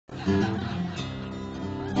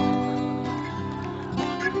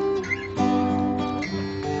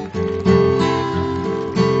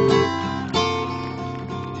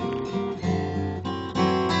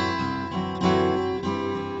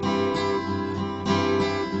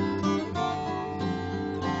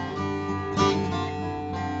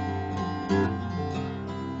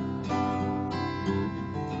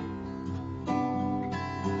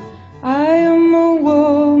I am a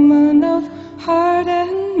woman of heart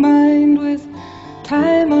and mind, with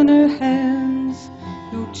time on her hands,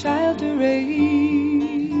 no child to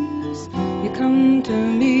raise. You come to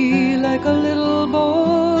me like a little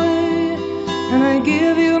boy, and I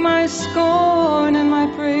give you my scorn and my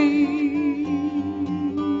praise.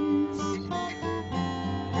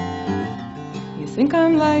 You think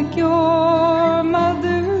I'm like your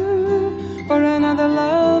mother, or another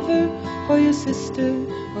lover, or your sister,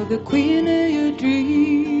 or the queen of your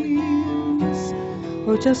dreams,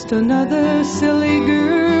 or just another silly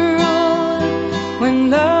girl when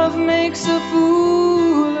love makes a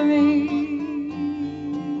fool of me.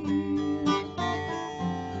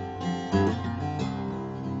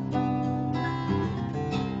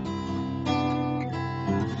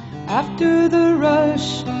 After the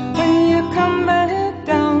rush, when you come back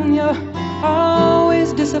down, you're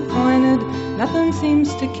always disappointed. Nothing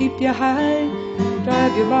seems to keep you high.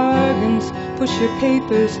 Drive your bargains, push your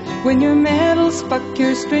papers, win your medals, fuck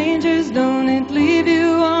your strangers, don't it leave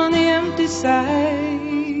you on the empty side.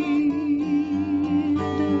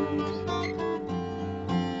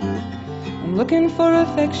 I'm looking for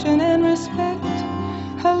affection and respect,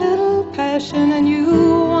 a little passion, and you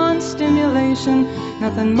want stimulation,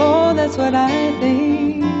 nothing more, that's what I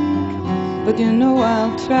think. But you know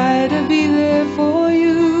I'll try to be there for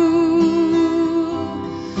you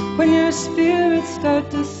when your spirits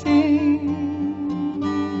start to sing.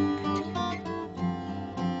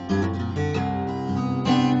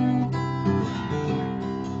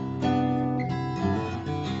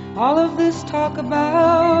 All of this talk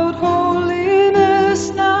about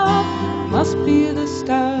holiness now must be the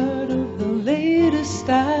start of the latest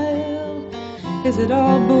style. Is it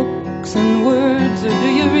all books and words, or do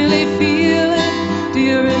you really feel it? Do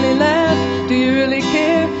you really laugh? Do you really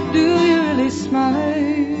care? Do you really smile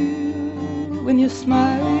when you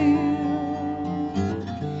smile?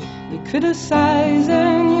 You criticize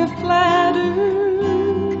and you flatter,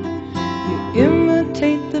 you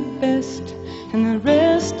imitate the best, and the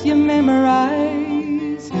rest you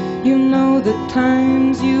memorize. You know the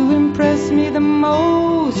times you impress me the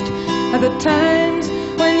most are the times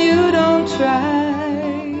when you don't try,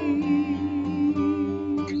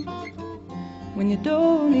 when you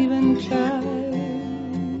don't even try.